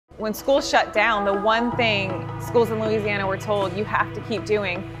When schools shut down, the one thing schools in Louisiana were told you have to keep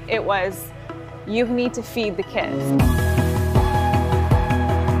doing, it was you need to feed the kids.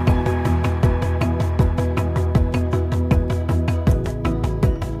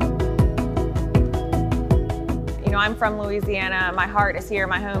 I'm from Louisiana, my heart is here,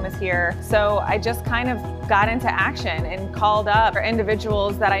 my home is here. So I just kind of got into action and called up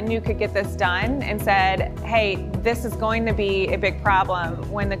individuals that I knew could get this done and said, hey, this is going to be a big problem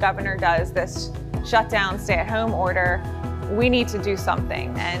when the governor does this shutdown, stay-at-home order. We need to do something.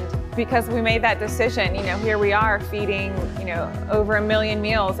 And because we made that decision, here we are feeding, over 1 million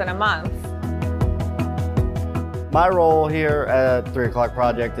meals in a month. My role here at 3 O'Clock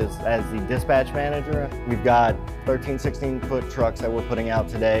Project is as the dispatch manager. We've got 13, 16-foot trucks that we're putting out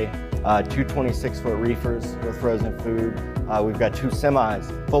today, 2 26-foot reefers with frozen food. We've got 2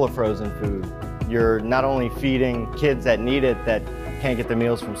 semis full of frozen food. You're not only feeding kids that need it that can't get the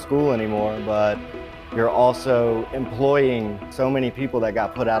meals from school anymore, but you're also employing so many people that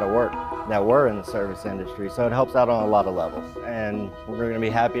got put out of work that were in the service industry. So it helps out on a lot of levels. And we're going to be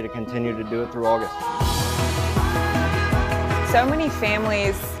happy to continue to do it through August. So many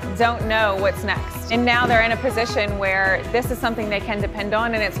families don't know what's next. And now they're in a position where this is something they can depend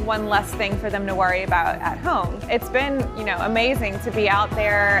on, and it's one less thing for them to worry about at home. It's been, amazing to be out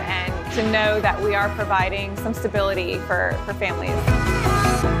there and to know that we are providing some stability for families.